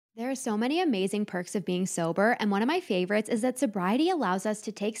There are so many amazing perks of being sober, and one of my favorites is that sobriety allows us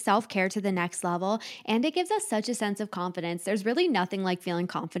to take self-care to the next level, and it gives us such a sense of confidence. There's really nothing like feeling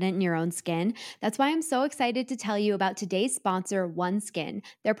confident in your own skin. That's why I'm so excited to tell you about today's sponsor, OneSkin.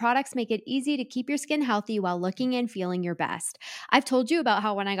 Their products make it easy to keep your skin healthy while looking and feeling your best. I've told you about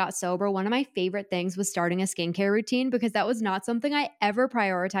how when I got sober, one of my favorite things was starting a skincare routine because that was not something I ever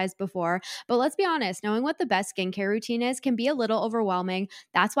prioritized before. But let's be honest, knowing what the best skincare routine is can be a little overwhelming.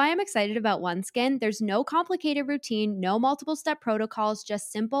 That's why I'm excited about OneSkin. There's no complicated routine, no multiple step protocols,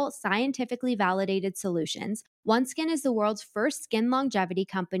 just simple, scientifically validated solutions. OneSkin is the world's first skin longevity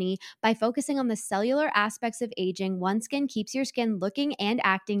company. By focusing on the cellular aspects of aging, OneSkin keeps your skin looking and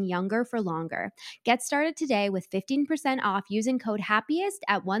acting younger for longer. Get started today with 15% off using code HAPPIEST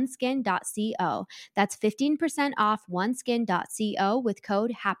at oneskin.co. That's 15% off oneskin.co with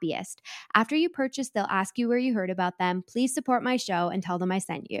code HAPPIEST. After you purchase, they'll ask you where you heard about them. Please support my show and tell them I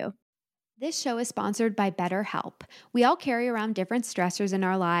sent you. This show is sponsored by BetterHelp. We all carry around different stressors in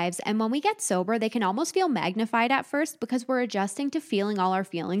our lives, and when we get sober, they can almost feel magnified at first because we're adjusting to feeling all our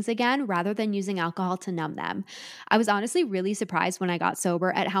feelings again rather than using alcohol to numb them. I was honestly really surprised when I got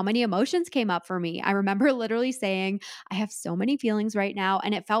sober at how many emotions came up for me. I remember literally saying, I have so many feelings right now,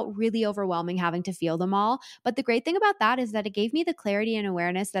 and it felt really overwhelming having to feel them all. But the great thing about that is that it gave me the clarity and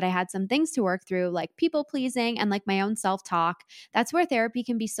awareness that I had some things to work through, like people pleasing and like my own self-talk. That's where therapy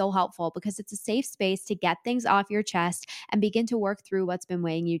can be so helpful because it's a safe space to get things off your chest and begin to work through what's been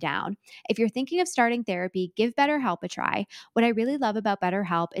weighing you down. If you're thinking of starting therapy, give BetterHelp a try. What I really love about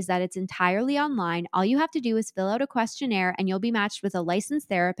BetterHelp is that it's entirely online. All you have to do is fill out a questionnaire and you'll be matched with a licensed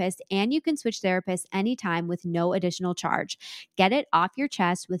therapist, and you can switch therapists anytime with no additional charge. Get it off your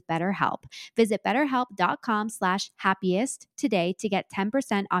chest with BetterHelp. Visit betterhelp.com/happiest today to get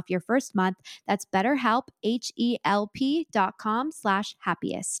 10% off your first month. That's BetterHelp,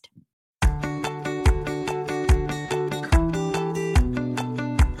 HELP.com/happiest.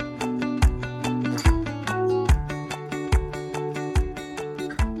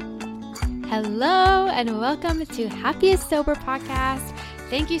 Hello and welcome to Happiest Sober Podcast.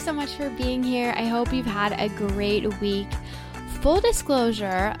 Thank you so much for being here. I hope you've had a great week. Full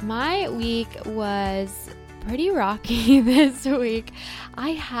disclosure, my week was pretty rocky this week.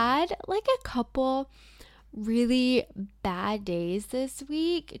 I had like a couple really bad days this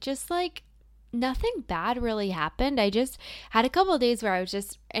week. Just like nothing bad really happened. I just had a couple of days where I was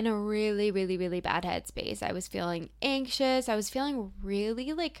just in a really, really, really bad headspace. I was feeling anxious. I was feeling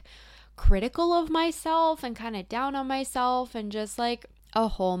really like critical of myself and kind of down on myself and just like a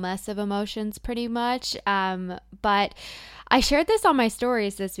whole mess of emotions pretty much. But I shared this on my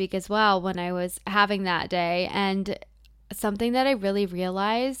stories this week as well when I was having that day, and something that I really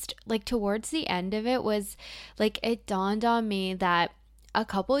realized like towards the end of it was like it dawned on me that a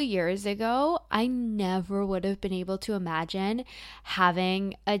couple of years ago, I never would have been able to imagine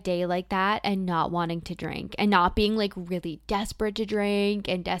having a day like that and not wanting to drink and not being like really desperate to drink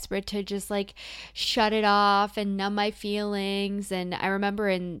and desperate to just like shut it off and numb my feelings. And I remember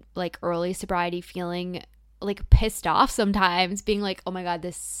in like early sobriety feeling like pissed off sometimes, being like, oh my God,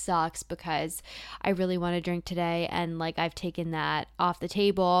 this sucks because I really want to drink today. And like I've taken that off the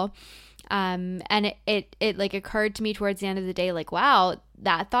table. And it like occurred to me towards the end of the day, like, wow,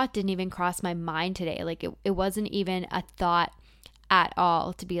 that thought didn't even cross my mind today. Like it wasn't even a thought at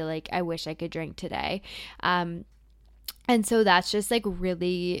all to be like, I wish I could drink today. And so that's just like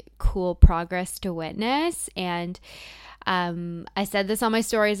really cool progress to witness. And I said this on my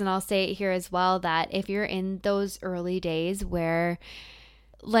stories and I'll say it here as well, that if you're in those early days where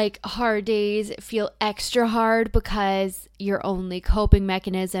like hard days feel extra hard because your only coping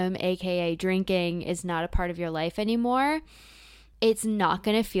mechanism, aka drinking, is not a part of your life anymore, it's not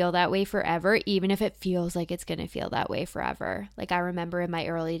going to feel that way forever, even if it feels like it's going to feel that way forever. Like I remember in my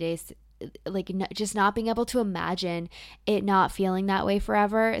early days, like just not being able to imagine it not feeling that way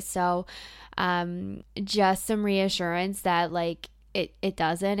forever. So just some reassurance that like it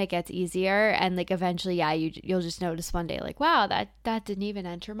doesn't, it gets easier, and like eventually you'll just notice one day like, wow, that didn't even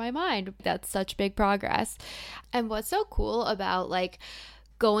enter my mind. That's such big progress. And what's so cool about like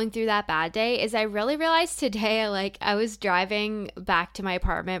going through that bad day is I really realized today, like I was driving back to my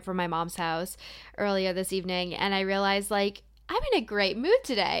apartment from my mom's house earlier this evening, and I realized like I'm in a great mood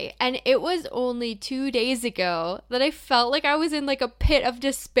today. And it was only 2 days ago that I felt like I was in like a pit of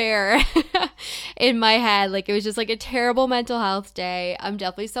despair in my head. Like it was just like a terrible mental health day. I'm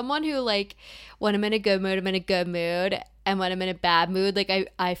definitely someone who like when I'm in a good mood, I'm in a good mood. And when I'm in a bad mood, like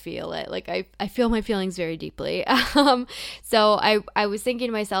I feel it. Like I feel my feelings very deeply. So I was thinking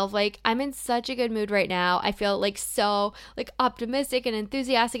to myself, like, I'm in such a good mood right now. I feel like so like optimistic and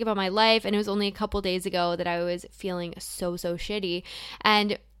enthusiastic about my life. And it was only a couple days ago that I was feeling so shitty.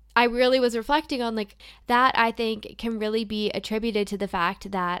 And I really was reflecting on like that. I think can really be attributed to the fact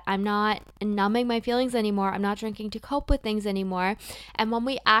that I'm not numbing my feelings anymore. I'm not drinking to cope with things anymore. And when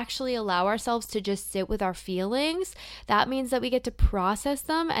we actually allow ourselves to just sit with our feelings, that means that we get to process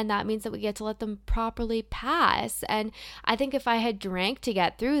them, and that means that we get to let them properly pass. And I think if I had drank to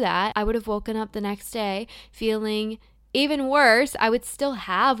get through that, I would have woken up the next day feeling even worse. I would still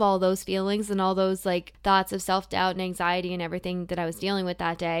have all those feelings and all those like thoughts of self-doubt and anxiety and everything that I was dealing with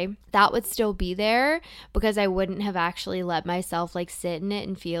that day. That would still be there because I wouldn't have actually let myself like sit in it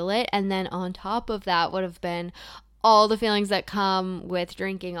and feel it. And then on top of that would have been all the feelings that come with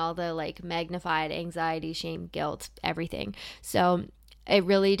drinking, all the like magnified anxiety, shame, guilt, everything. So it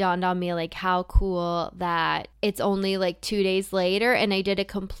really dawned on me like how cool that it's only like 2 days later and I did a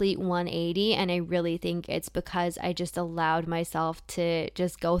complete 180. And I really think it's because I just allowed myself to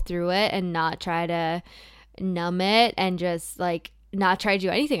just go through it and not try to numb it and just like not try to do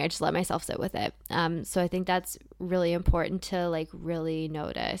anything. I just let myself sit with it. So I think that's really important to like really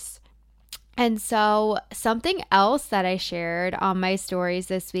notice. And so something else that I shared on my stories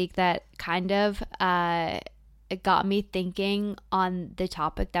this week that kind of it got me thinking on the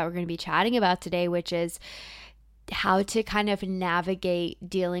topic that we're going to be chatting about today, which is how to kind of navigate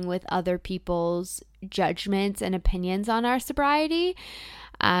dealing with other people's judgments and opinions on our sobriety.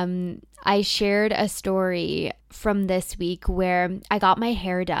 I shared a story from this week where I got my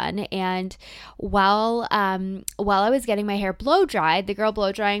hair done, and while I was getting my hair blow dried, the girl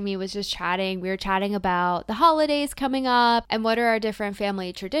blow drying me was just chatting. We were chatting about the holidays coming up and what are our different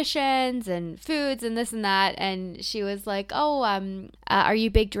family traditions and foods and this and that. And she was like, "Oh, are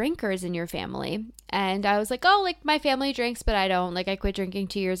you big drinkers in your family?" And I was like, "Oh, like my family drinks, but I don't. Like I quit drinking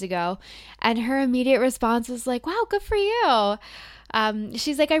 2 years ago." And her immediate response was like, "Wow, good for you."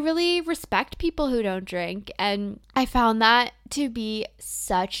 She's like, "I really respect people who don't drink." And I found that to be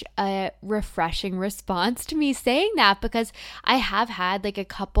such a refreshing response to me saying that, because I have had like a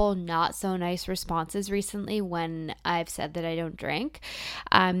couple not so nice responses recently when I've said that I don't drink.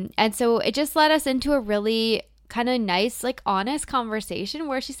 And so it just led us into a really kind of nice, like honest conversation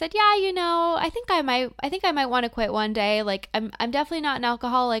where she said, "Yeah, you know, I think I might want to quit one day. Like I'm definitely not an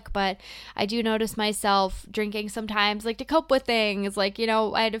alcoholic, but I do notice myself drinking sometimes, like to cope with things. Like, you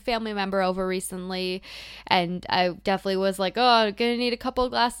know, I had a family member over recently and I definitely was like, oh, I'm gonna need a couple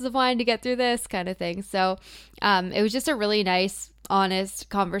of glasses of wine to get through this kind of thing." So it was just a really nice, honest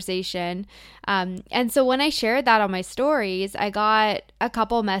conversation. And so when I shared that on my stories, I got a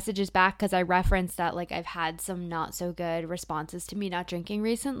couple messages back because I referenced that like I've had some not so good responses to me not drinking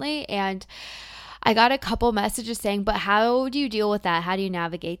recently. And I got a couple messages saying, "But how do you deal with that? How do you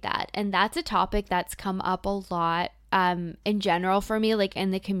navigate that?" And that's a topic that's come up a lot in general for me, like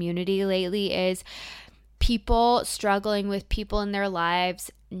in the community lately, is people struggling with people in their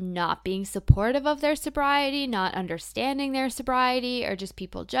lives not being supportive of their sobriety, not understanding their sobriety, or just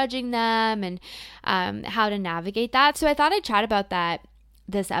people judging them, and how to navigate that. So I thought I'd chat about that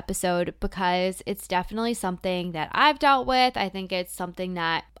this episode because it's definitely something that I've dealt with. I think it's something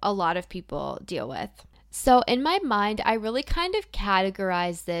that a lot of people deal with. So in my mind, I really kind of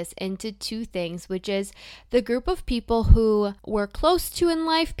categorize this into two things, which is the group of people who we're close to in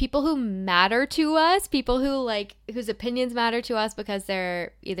life, people who matter to us, people who like whose opinions matter to us because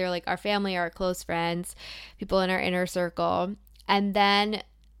they're either like our family or our close friends, people in our inner circle. And then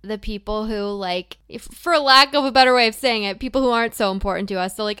the people who, like, for lack of a better way of saying it, people who aren't so important to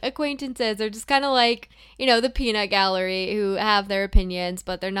us. So like acquaintances are just kind of like, you know, the peanut gallery who have their opinions,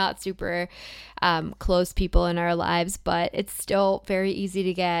 but they're not super close people in our lives. But it's still very easy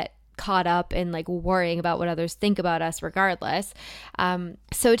to get caught up in like worrying about what others think about us regardless.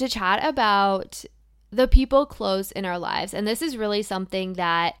 So to chat about the people close in our lives, and this is really something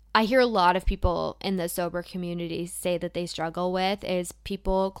that I hear a lot of people in the sober community say that they struggle with, is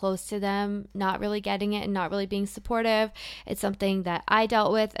people close to them not really getting it and not really being supportive. It's something that I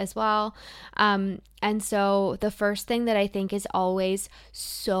dealt with as well. And so the first thing that I think is always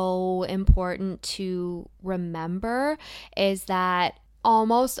so important to remember is that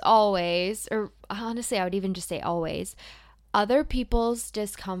almost always, or honestly, I would even just say always, other people's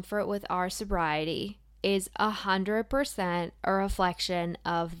discomfort with our sobriety is 100% a reflection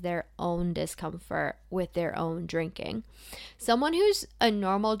of their own discomfort with their own drinking. Someone who's a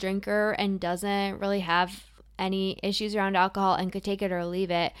normal drinker and doesn't really have any issues around alcohol and could take it or leave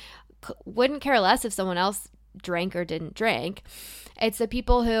it wouldn't care less if someone else drank or didn't drink. It's the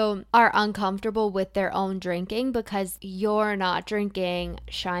people who are uncomfortable with their own drinking because you're not drinking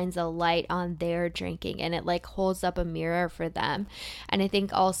shines a light on their drinking, and it like holds up a mirror for them. And I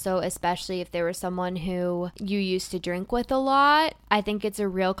think also, especially if there was someone who you used to drink with a lot, I think it's a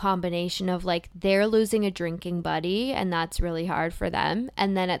real combination of like they're losing a drinking buddy and that's really hard for them.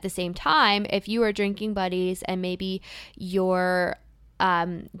 And then at the same time, if you are drinking buddies and maybe your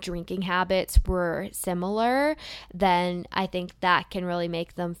drinking habits were similar, then I think that can really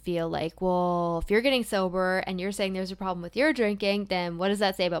make them feel like, well, if you're getting sober and you're saying there's a problem with your drinking, then what does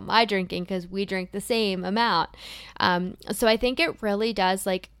that say about my drinking? Because we drink the same amount. So I think it really does,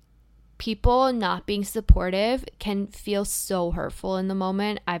 like, people not being supportive can feel so hurtful in the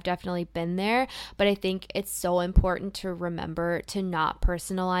moment. I've definitely been there, but I think it's so important to remember to not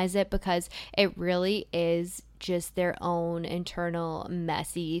personalize it, because it really is just their own internal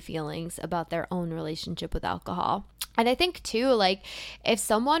messy feelings about their own relationship with alcohol. And I think too, like, if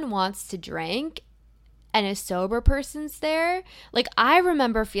someone wants to drink and a sober person's there, like, I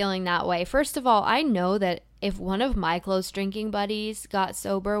remember feeling that way. First of all, I know that if one of my close drinking buddies got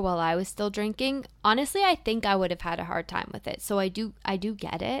sober while I was still drinking, honestly, I think I would have had a hard time with it. So I do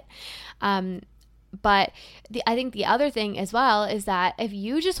get it. But I think the other thing as well is that if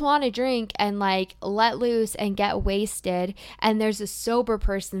you just want to drink and like let loose and get wasted and there's a sober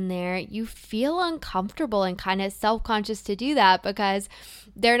person there, you feel uncomfortable and kind of self-conscious to do that because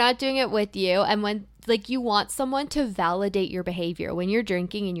they're not doing it with you. And when like you want someone to validate your behavior when you're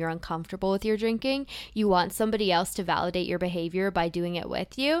drinking and you're uncomfortable with your drinking, you want somebody else to validate your behavior by doing it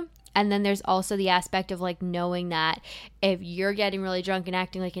with you. And then there's also the aspect of like knowing that if you're getting really drunk and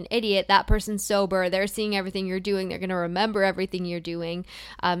acting like an idiot, that person's sober, they're seeing everything you're doing, they're going to remember everything you're doing.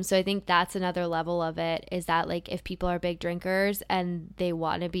 So I think that's another level of it, is that like if people are big drinkers and they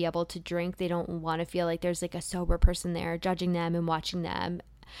want to be able to drink, they don't want to feel like there's like a sober person there judging them and watching them.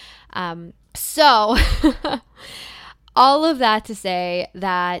 So all of that to say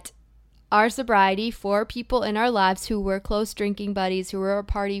that our sobriety for people in our lives who were close drinking buddies, who were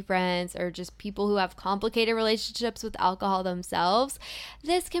party friends, or just people who have complicated relationships with alcohol themselves,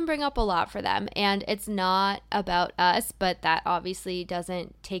 this can bring up a lot for them. And it's not about us, but that obviously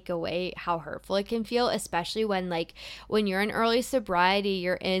doesn't take away how hurtful it can feel, especially when you're in early sobriety,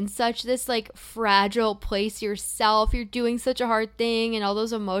 you're in such this like fragile place yourself, you're doing such a hard thing, and all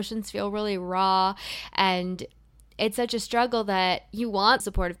those emotions feel really raw, and it's such a struggle that you want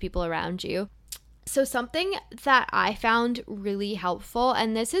supportive people around you. So something that I found really helpful,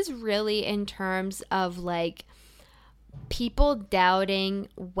 and this is really in terms of like people doubting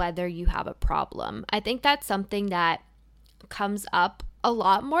whether you have a problem. I think that's something that comes up a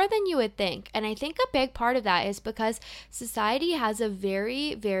lot more than you would think. And I think a big part of that is because society has a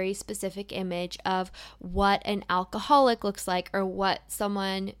very, very specific image of what an alcoholic looks like, or what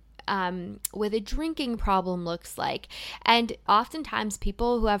someone with a drinking problem looks like. And oftentimes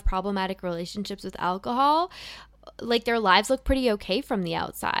people who have problematic relationships with alcohol, like their lives look pretty okay from the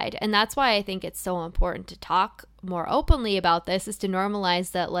outside. And that's why I think it's so important to talk more openly about this, is to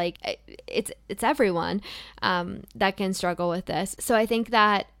normalize that like it's everyone that can struggle with this. So I think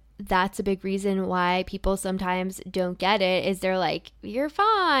that that's a big reason why people sometimes don't get it, is they're like, you're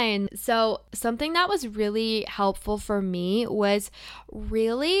fine. So something that was really helpful for me was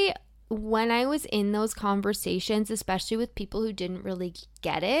really when I was in those conversations, especially with people who didn't really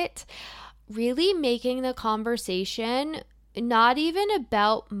get it, really making the conversation not even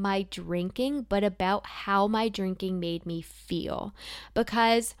about my drinking, but about how my drinking made me feel.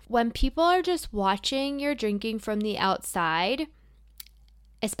 Because when people are just watching your drinking from the outside,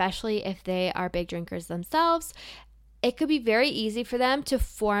 especially if they are big drinkers themselves, it could be very easy for them to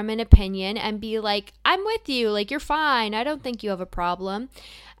form an opinion and be like, I'm with you, like, you're fine, I don't think you have a problem.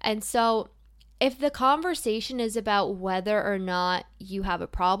 And so if the conversation is about whether or not you have a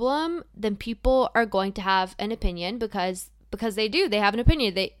problem, then people are going to have an opinion because they have an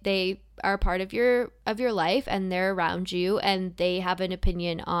opinion. They are part of your life, and they're around you, and they have an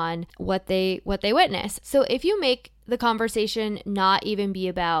opinion on what they witness. So if you make the conversation not even be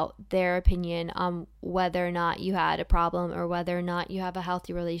about their opinion on whether or not you had a problem or whether or not you have a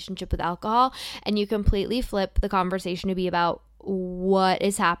healthy relationship with alcohol, and you completely flip the conversation to be about what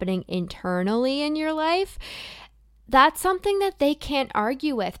is happening internally in your life, that's something that they can't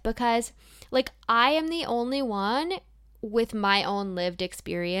argue with, because like I am the only one with my own lived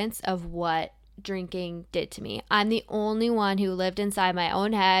experience of what drinking did to me. I'm the only one who lived inside my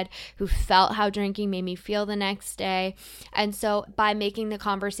own head, who felt how drinking made me feel the next day. And so by making the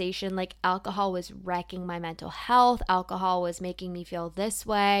conversation like alcohol was wrecking my mental health, alcohol was making me feel this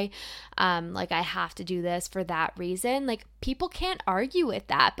way, like I have to do this for that reason, like people can't argue with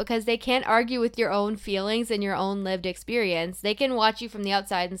that because they can't argue with your own feelings and your own lived experience. They can watch you from the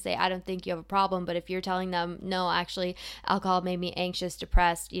outside and say, I don't think you have a problem. But if you're telling them, no, actually, alcohol made me anxious,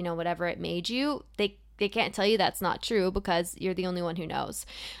 depressed, whatever it made you, they can't tell you that's not true because you're the only one who knows.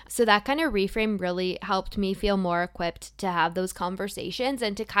 So that kind of reframe really helped me feel more equipped to have those conversations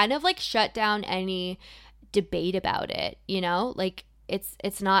and to kind of like shut down any debate about it, like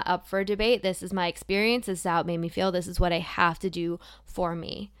it's not up for debate. This is my experience. This is how it made me feel. This is what I have to do for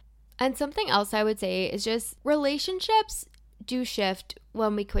me. And something else I would say is just relationships do shift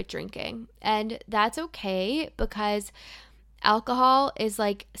when we quit drinking. And that's okay because alcohol is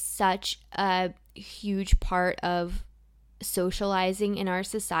like such a huge part of socializing in our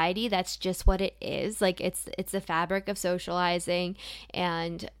society. That's just what it is. Like it's the fabric of socializing,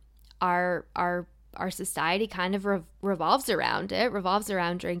 and our society kind of revolves around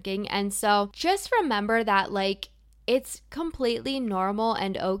drinking. And so just remember that like it's completely normal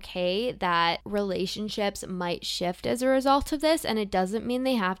and okay that relationships might shift as a result of this, and it doesn't mean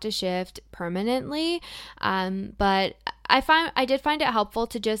they have to shift permanently. But I did find it helpful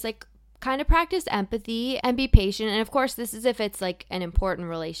to just like kind of practice empathy and be patient. And of course, this is if it's like an important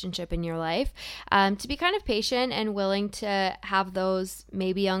relationship in your life, to be kind of patient and willing to have those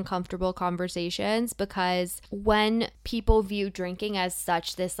maybe uncomfortable conversations, because when people view drinking as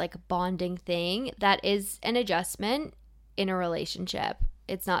such this like bonding thing, that is an adjustment in a relationship.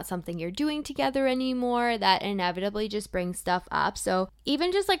 It's not something you're doing together anymore. That inevitably just brings stuff up. So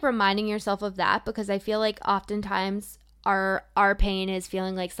even just like reminding yourself of that, because I feel like oftentimes our pain is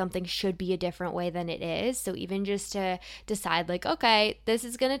feeling like something should be a different way than it is. So even just to decide like, okay, this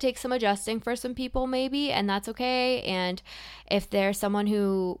is going to take some adjusting for some people maybe, and that's okay. And if there's someone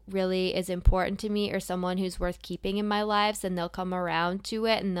who really is important to me or someone who's worth keeping in my lives, then they'll come around to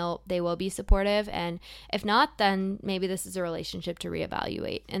it and they will be supportive. And if not, then maybe this is a relationship to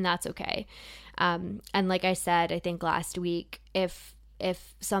reevaluate, and that's okay. And like I said, I think last week, if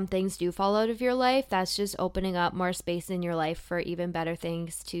some things do fall out of your life, that's just opening up more space in your life for even better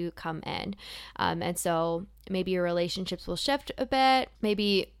things to come in. And so maybe your relationships will shift a bit.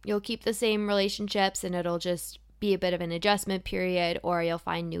 Maybe you'll keep the same relationships and it'll just be a bit of an adjustment period, or you'll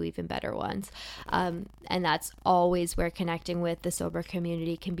find new, even better ones. And that's always where connecting with the sober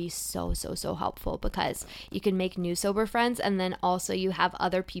community can be so helpful, because you can make new sober friends, and then also you have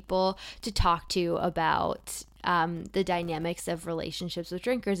other people to talk to about the dynamics of relationships with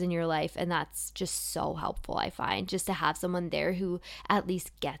drinkers in your life. And that's just so helpful, I find. Just to have someone there who at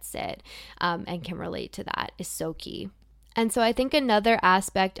least gets it and can relate to that is so key. And so I think another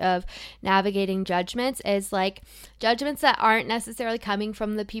aspect of navigating judgments is like judgments that aren't necessarily coming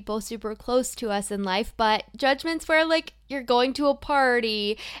from the people super close to us in life, but judgments where like you're going to a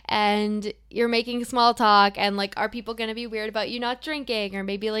party and you're making small talk and like, are people going to be weird about you not drinking? Or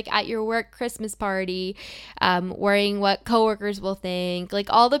maybe like at your work Christmas party, worrying what coworkers will think, like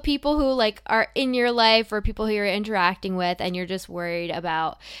all the people who like are in your life or people who you're interacting with, and you're just worried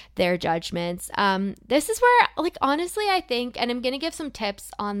about their judgments. This is where like, honestly, I think, and I'm going to give some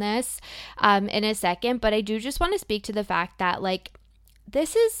tips on this in a second, but I do just want to speak to the fact that like,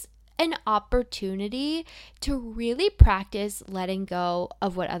 this is an opportunity to really practice letting go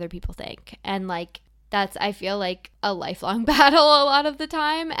of what other people think. And like, that's, I feel like, a lifelong battle a lot of the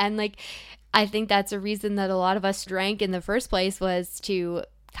time. And like, I think that's a reason that a lot of us drank in the first place, was to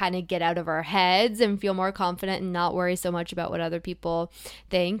kind of get out of our heads and feel more confident and not worry so much about what other people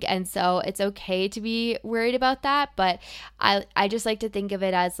think. And so it's okay to be worried about that. But I just like to think of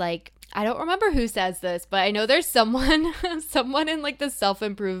it as like, I don't remember who says this, but I know there's someone in like the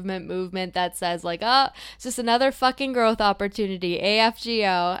self-improvement movement that says like, oh, it's just another fucking growth opportunity,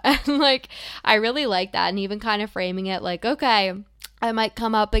 AFGO. And like, I really like that. And even kind of framing it like, okay, I might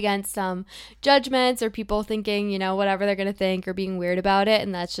come up against some judgments or people thinking, you know, whatever they're going to think or being weird about it.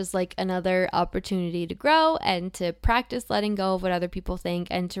 And that's just like another opportunity to grow and to practice letting go of what other people think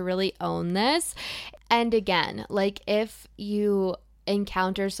and to really own this. And again, like if you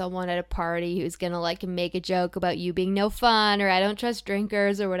encounter someone at a party who's gonna like make a joke about you being no fun, or I don't trust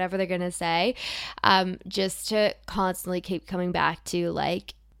drinkers, or whatever they're gonna say, just to constantly keep coming back to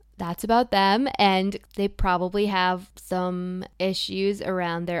like, that's about them, and they probably have some issues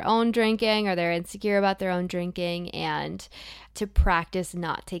around their own drinking, or they're insecure about their own drinking, and to practice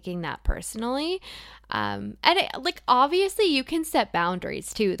not taking that personally. Obviously you can set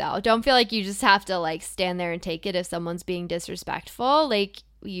boundaries too, though. Don't feel like you just have to like stand there and take it if someone's being disrespectful. Like,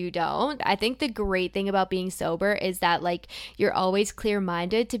 you don't. I think the great thing about being sober is that like you're always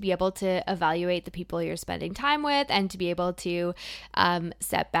clear-minded to be able to evaluate the people you're spending time with, and to be able to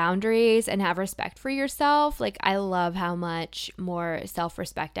set boundaries and have respect for yourself. Like, I love how much more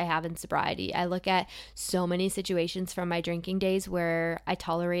self-respect I have in sobriety. I look at so many situations from my drinking days where I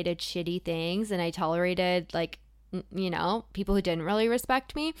tolerated shitty things, and I tolerated like, you know, people who didn't really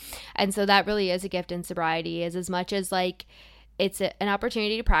respect me. And so that really is a gift in sobriety, is as much as like it's an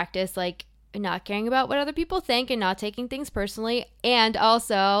opportunity to practice like not caring about what other people think and not taking things personally, and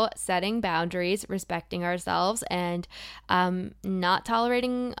also setting boundaries, respecting ourselves, and not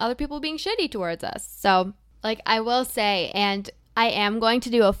tolerating other people being shitty towards us. So like, I will say, and I am going to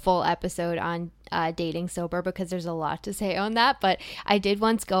do a full episode on dating sober, because there's a lot to say on that. But I did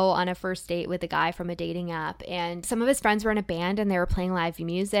once go on a first date with a guy from a dating app, and some of his friends were in a band and they were playing live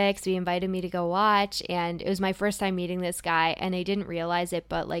music, so he invited me to go watch. And it was my first time meeting this guy, and I didn't realize it,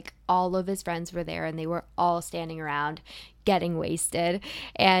 but like all of his friends were there, and they were all standing around getting wasted.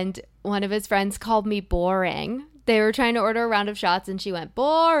 And one of his friends called me boring. They were trying to order a round of shots, and she went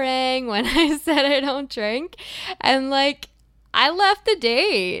boring when I said I don't drink. And like, I left the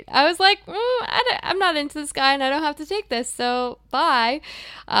date. I was like, I'm not into this guy, and I don't have to take this, so bye.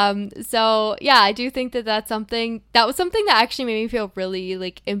 So yeah, I do think that that was something that actually made me feel really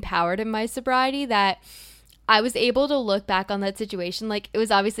like empowered in my sobriety, that I was able to look back on that situation. Like, it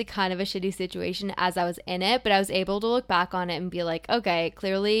was obviously kind of a shitty situation as I was in it, but I was able to look back on it and be like, okay,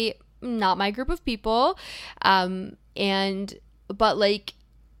 clearly not my group of people. But like,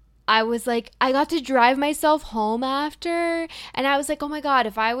 I was like, I got to drive myself home after, and I was like, oh my God,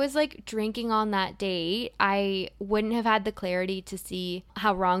 if I was like drinking on that date, I wouldn't have had the clarity to see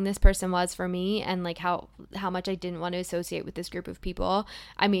how wrong this person was for me, and like how much I didn't want to associate with this group of people.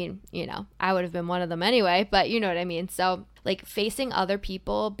 I mean, you know, I would have been one of them anyway, but you know what I mean? So like, facing other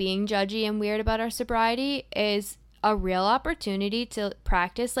people being judgy and weird about our sobriety is a real opportunity to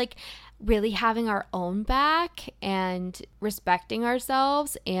practice like really having our own back and respecting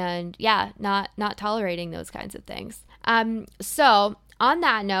ourselves, and yeah, not tolerating those kinds of things. So on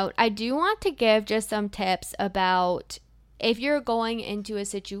that note, I do want to give just some tips about if you're going into a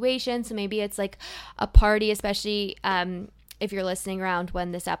situation. So maybe it's like a party, especially if you're listening around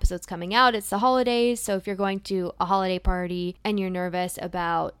when this episode's coming out, it's the holidays. So if you're going to a holiday party and you're nervous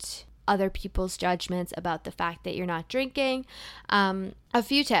about other people's judgments about the fact that you're not drinking, a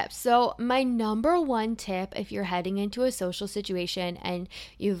few tips. So my number one tip, if you're heading into a social situation and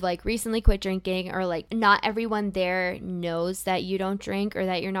you've like recently quit drinking, or like not everyone there knows that you don't drink or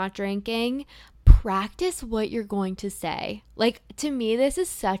that you're not drinking, practice what you're going to say. Like, to me, this is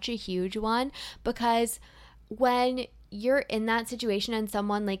such a huge one, because when you're in that situation and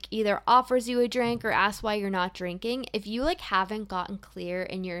someone like either offers you a drink or asks why you're not drinking, if you like haven't gotten clear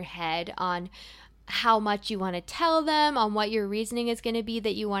in your head on how much you want to tell them, on what your reasoning is going to be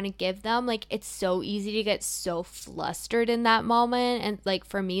that you want to give them, like, it's so easy to get so flustered in that moment. And like,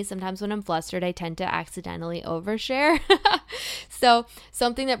 for me, sometimes when I'm flustered, I tend to accidentally overshare. So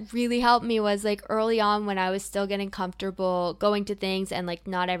something that really helped me was like early on, when I was still getting comfortable going to things and like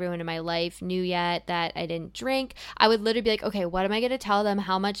not everyone in my life knew yet that I didn't drink, I would literally be like, okay, what am I going to tell them?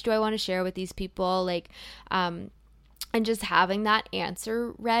 How much do I want to share with these people? Like, and just having that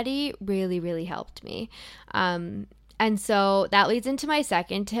answer ready really, really helped me. And so that leads into my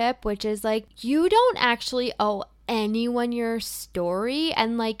second tip, which is like, you don't actually owe anyone your story,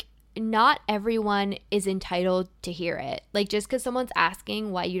 and like, not everyone is entitled to hear it. Like, just because someone's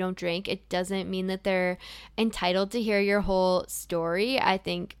asking why you don't drink, it doesn't mean that they're entitled to hear your whole story. I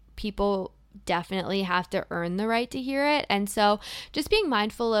think people definitely have to earn the right to hear it. And so just being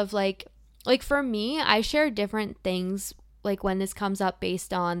mindful of like for me, I share different things like when this comes up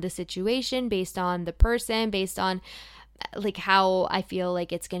based on the situation, based on the person, based on like how I feel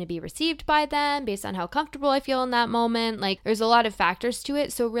like it's going to be received by them, based on how comfortable I feel in that moment. Like, there's a lot of factors to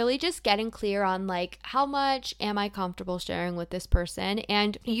it. So really just getting clear on like, how much am I comfortable sharing with this person?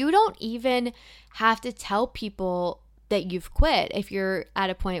 And you don't even have to tell people that you've quit if you're at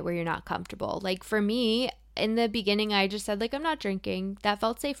a point where you're not comfortable. Like, for me, in the beginning, I just said like, I'm not drinking. That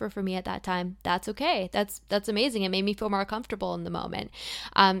felt safer for me at that time. That's okay. That's amazing. It made me feel more comfortable in the moment.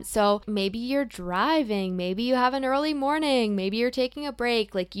 So maybe you're driving, maybe you have an early morning, maybe you're taking a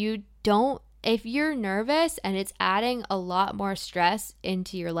break. Like, you don't if you're nervous and it's adding a lot more stress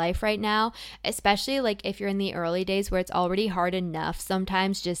into your life right now, especially like if you're in the early days where it's already hard enough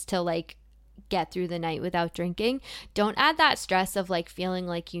sometimes just to like get through the night without drinking, don't add that stress of like feeling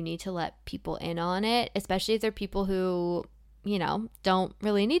like you need to let people in on it, especially if they're people who, you know, don't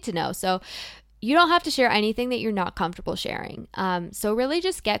really need to know. So you don't have to share anything that you're not comfortable sharing. So really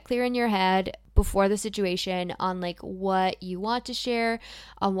just get clear in your head before the situation on like what you want to share,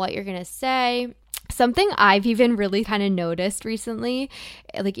 on what you're going to say. Something I've even really kind of noticed recently,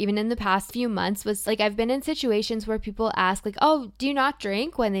 like even in the past few months, was like I've been in situations where people ask like, oh, do you not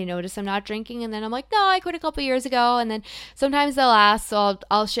drink, when they notice I'm not drinking? And then I'm like, no, I quit a couple years ago. And then sometimes they'll ask, so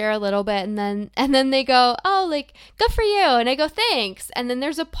I'll share a little bit, and then they go, oh, like good for you. And I go, thanks. And then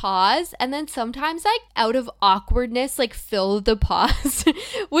there's a pause. And then sometimes like out of awkwardness, like fill the pause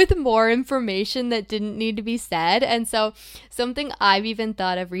with more information that didn't need to be said. And so something I've even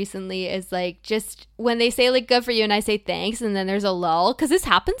thought of recently is like just when they say like good for you and I say thanks and then there's a lull, because this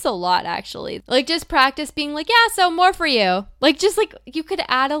happens a lot actually, like just practice being like, yeah, so more for you. Like just like you could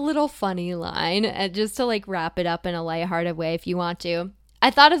add a little funny line and just to like wrap it up in a lighthearted way if you want to. I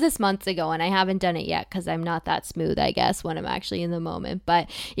thought of this months ago and I haven't done it yet because I'm not that smooth, I guess, when I'm actually in the moment. But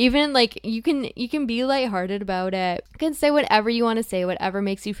even like you can be lighthearted about it. You can say whatever you want to say, whatever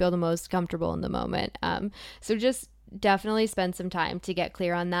makes you feel the most comfortable in the moment. So just definitely spend some time to get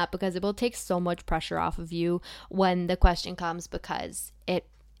clear on that, because it will take so much pressure off of you when the question comes, because it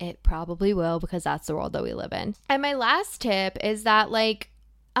probably will, because that's the world that we live in. And my last tip is that like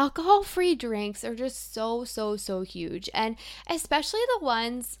alcohol-free drinks are just so huge, and especially the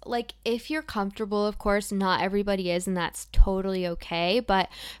ones like if you're comfortable, of course not everybody is, and that's totally okay. But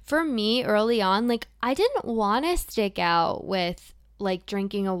for me early on, like I didn't want to stick out with like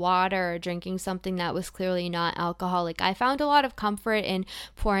drinking a water or drinking something that was clearly not alcoholic. I found a lot of comfort in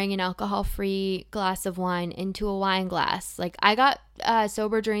pouring an alcohol-free glass of wine into a wine glass. Like I got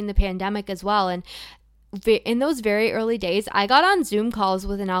sober during the pandemic as well, and in those very early days, I got on Zoom calls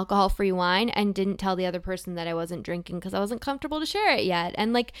with an alcohol-free wine and didn't tell the other person that I wasn't drinking because I wasn't comfortable to share it yet.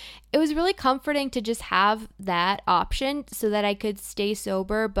 And like, it was really comforting to just have that option so that I could stay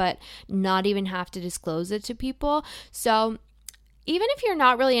sober, but not even have to disclose it to people. So even if you're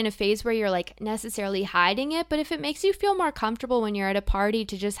not really in a phase where you're like necessarily hiding it, but if it makes you feel more comfortable when you're at a party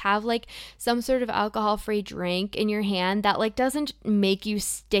to just have like some sort of alcohol-free drink in your hand that like doesn't make you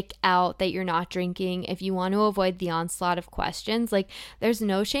stick out that you're not drinking, if you want to avoid the onslaught of questions, like there's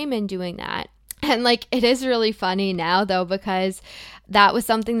no shame in doing that. And like it is really funny now though, because that was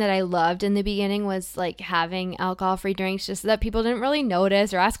something that I loved in the beginning, was like having alcohol-free drinks just so that people didn't really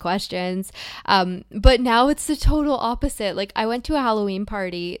notice or ask questions. But now it's the total opposite. Like I went to a Halloween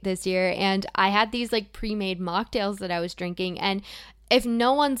party this year and I had these like pre-made mocktails that I was drinking, and if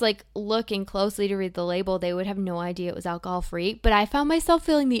no one's like looking closely to read the label, they would have no idea it was alcohol free. But I found myself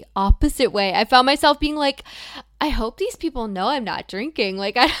feeling the opposite way. I found myself being like, I hope these people know I'm not drinking.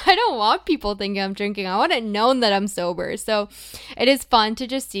 Like I don't want people thinking I'm drinking. I want it known that I'm sober. So it is fun to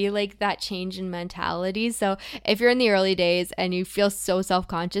just see like that change in mentality. So if you're in the early days and you feel so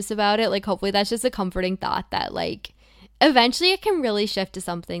self-conscious about it, like hopefully that's just a comforting thought that like eventually it can really shift to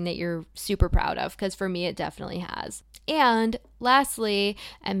something that you're super proud of, because for me it definitely has. And lastly,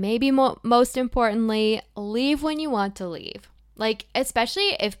 and maybe most importantly, leave when you want to leave. Like,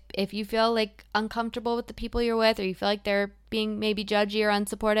 especially if you feel like uncomfortable with the people you're with, or you feel like they're being maybe judgy or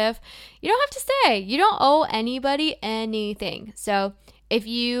unsupportive, you don't have to stay. You don't owe anybody anything. So if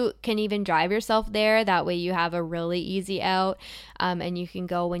you can even drive yourself there, that way you have a really easy out, and you can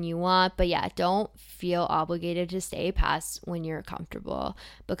go when you want. But yeah, don't feel obligated to stay past when you're comfortable,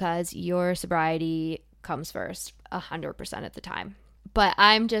 because your sobriety comes first 100% of the time. But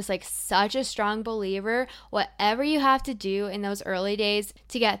I'm just like such a strong believer, whatever you have to do in those early days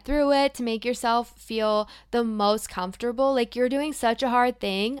to get through it, to make yourself feel the most comfortable, like you're doing such a hard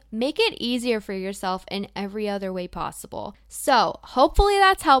thing, make it easier for yourself in every other way possible. So hopefully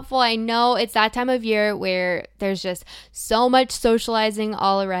that's helpful. I know it's that time of year where there's just so much socializing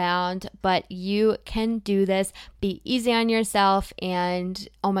all around, but you can do this. Be easy on yourself. And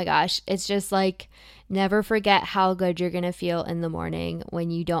oh my gosh, it's just like, never forget how good you're going to feel in the morning when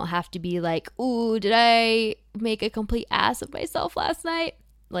you don't have to be like, ooh, did I make a complete ass of myself last night?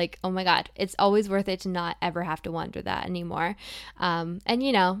 Like, oh my God, it's always worth it to not ever have to wonder that anymore. And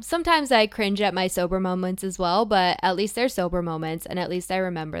you know, sometimes I cringe at my sober moments as well, but at least they're sober moments and at least I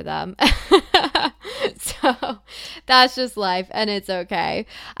remember them. So that's just life, and it's okay.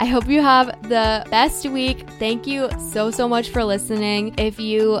 I hope you have the best week. Thank you so much for listening. If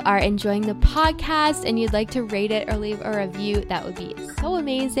you are enjoying the podcast and you'd like to rate it or leave a review, that would be so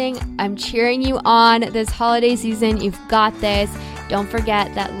amazing. I'm cheering you on this holiday season. You've got this. Don't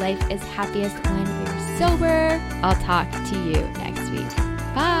forget that life is happiest when you're sober. I'll talk to you next week.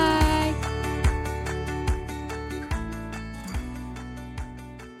 Bye.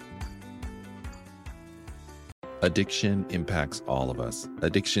 Addiction impacts all of us.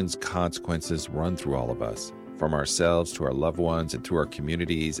 Addiction's consequences run through all of us. From ourselves to our loved ones and through our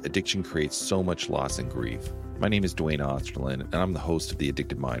communities, addiction creates so much loss and grief. My name is Dwayne Osterlin, and I'm the host of the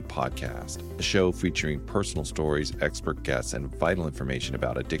Addicted Mind podcast, a show featuring personal stories, expert guests, and vital information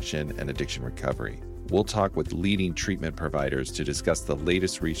about addiction and addiction recovery. We'll talk with leading treatment providers to discuss the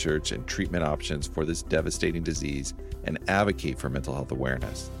latest research and treatment options for this devastating disease and advocate for mental health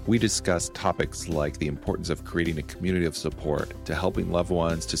awareness. We discuss topics like the importance of creating a community of support, to helping loved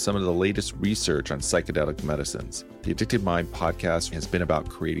ones, to some of the latest research on psychedelic medicines. The Addicted Mind podcast has been about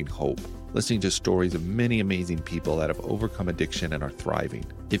creating hope, listening to stories of many amazing people that have overcome addiction and are thriving.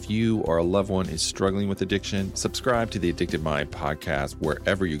 If you or a loved one is struggling with addiction, subscribe to the Addicted Mind podcast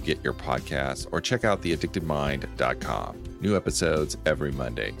wherever you get your podcasts, or check out theaddictedmind.com. New episodes every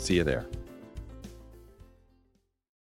Monday. See you there.